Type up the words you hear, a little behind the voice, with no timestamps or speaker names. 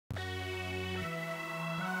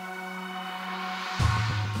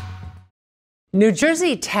New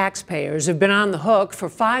Jersey taxpayers have been on the hook for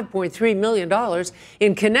 $5.3 million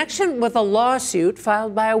in connection with a lawsuit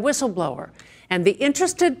filed by a whistleblower. And the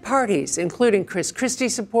interested parties, including Chris Christie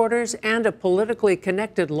supporters and a politically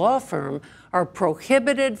connected law firm, are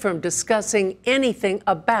prohibited from discussing anything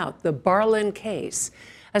about the Barlin case.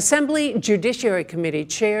 Assembly Judiciary Committee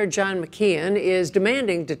Chair John McKeon is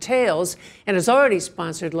demanding details and has already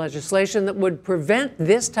sponsored legislation that would prevent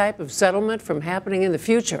this type of settlement from happening in the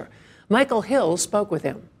future. Michael Hill spoke with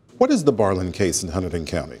him. What is the Barlin case in Hunterdon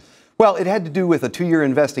County? Well, it had to do with a 2-year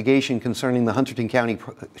investigation concerning the Hunterdon County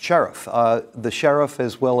sheriff. The sheriff,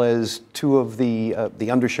 as well as 2 of the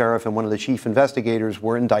undersheriff and one of the chief investigators,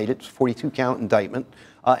 were indicted, 42-count indictment,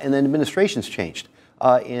 and then administrations changed.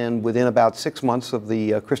 And within about 6 months of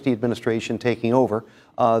the Christie administration taking over,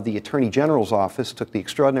 the Attorney General's office took the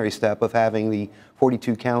extraordinary step of having the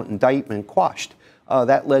 42-count indictment quashed.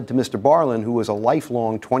 That led to Mr. Barlin, who was a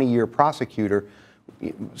lifelong 20-year prosecutor,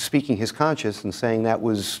 speaking his conscience and saying that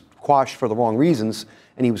was quashed for the wrong reasons,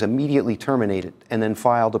 and he was immediately terminated and then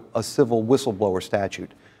filed a civil whistleblower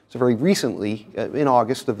statute. So very recently, in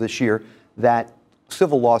August of this year, that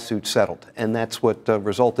civil lawsuit settled, and that's what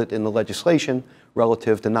resulted in the legislation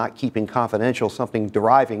relative to not keeping confidential something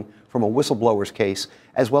deriving from a whistleblower's case,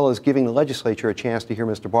 as well as giving the legislature a chance to hear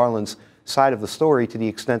Mr. Barlin's side of the story to the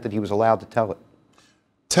extent that he was allowed to tell it.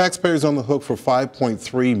 Taxpayers on the hook for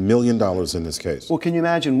 $5.3 million in this case. Well, can you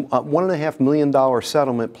imagine $1.5 million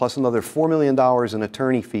settlement plus another $4 million in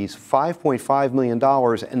attorney fees, $5.5 million,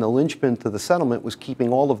 and the linchpin to the settlement was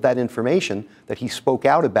keeping all of that information that he spoke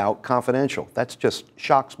out about confidential. That just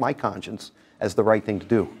shocks my conscience as the right thing to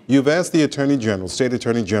do. You've asked the Attorney General, State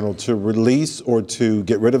Attorney General, to release or to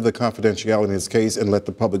get rid of the confidentiality in this case and let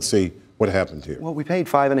the public see what happened here. Well, we paid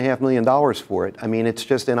 $5.5 million for it. I mean, it's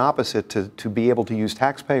just an opposite to be able to use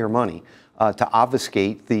taxpayer money to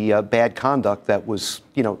obfuscate the bad conduct that was,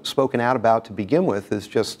 spoken out about to begin with is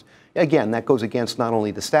just, again, that goes against not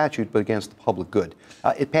only the statute, but against the public good.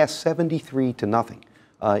 It passed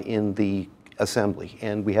 73-0 in the Assembly,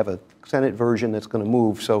 and we have a Senate version that's going to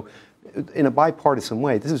move. So in a bipartisan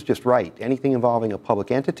way, this is just right. Anything involving a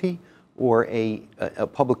public entity or a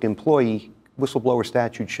public employee, whistleblower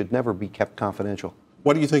statute should never be kept confidential.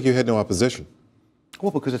 Why do you think you had no opposition?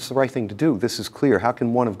 Well, because it's the right thing to do. This is clear. How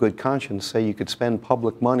can one of good conscience say you could spend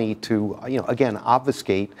public money to, again,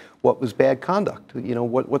 obfuscate what was bad conduct?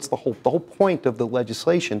 What's the whole point of the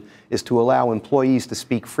legislation is to allow employees to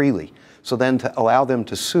speak freely. So then to allow them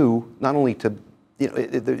to sue, not only to,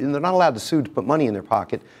 they're not allowed to sue to put money in their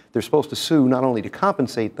pocket. They're supposed to sue not only to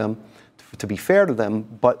compensate them, to be fair to them,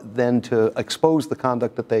 but then to expose the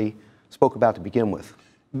conduct that they spoke about to begin with.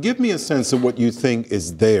 Give me a sense of what you think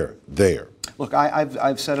is there. Look,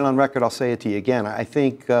 I've said it on record, I'll say it to you again. I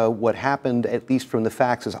think what happened, at least from the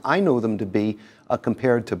facts as I know them to be,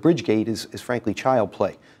 compared to Bridgegate, is frankly child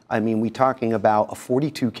play. I mean, we're talking about a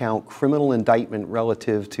 42-count criminal indictment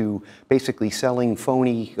relative to basically selling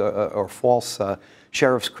phony or false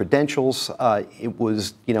sheriff's credentials. It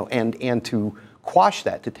was, and to quash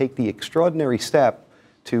that, to take the extraordinary step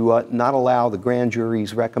to not allow the grand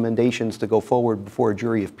jury's recommendations to go forward before a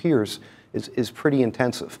jury of peers is pretty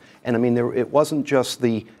intensive. And I mean, it wasn't just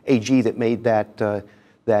the AG that made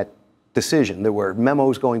that decision. There were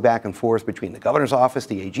memos going back and forth between the governor's office,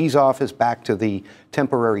 the AG's office, back to the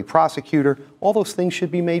temporary prosecutor. All those things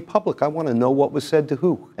should be made public. I want to know what was said to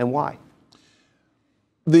who and why.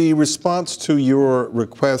 The response to your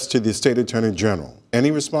request to the State Attorney General,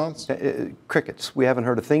 any response? Crickets. We haven't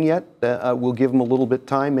heard a thing yet. We'll give them a little bit of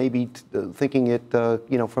time, maybe thinking it,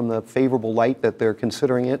 from the favorable light that they're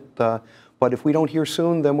considering it. But if we don't hear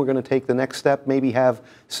soon, then we're going to take the next step, maybe have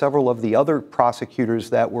several of the other prosecutors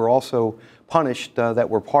that were also punished, that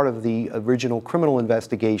were part of the original criminal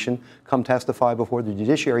investigation, come testify before the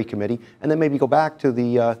Judiciary Committee, and then maybe go back to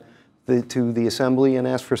the Assembly and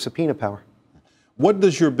ask for subpoena power. What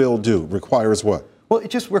does your bill do? Requires what? Well, it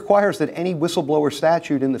just requires that any whistleblower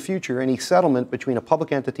statute in the future, any settlement between a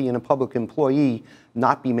public entity and a public employee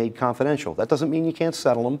not be made confidential. That doesn't mean you can't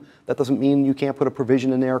settle them. That doesn't mean you can't put a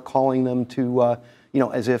provision in there calling them to,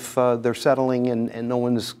 as if they're settling and no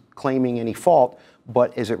one's claiming any fault.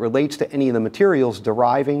 But as it relates to any of the materials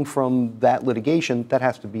deriving from that litigation, that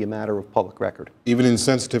has to be a matter of public record. Even in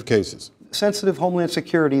sensitive cases? Sensitive Homeland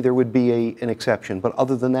Security, there would be an exception. But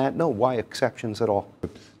other than that, no. Why exceptions at all?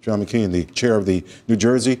 John McKeon, the chair of the New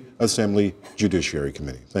Jersey Assembly Judiciary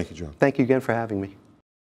Committee. Thank you, John. Thank you again for having me.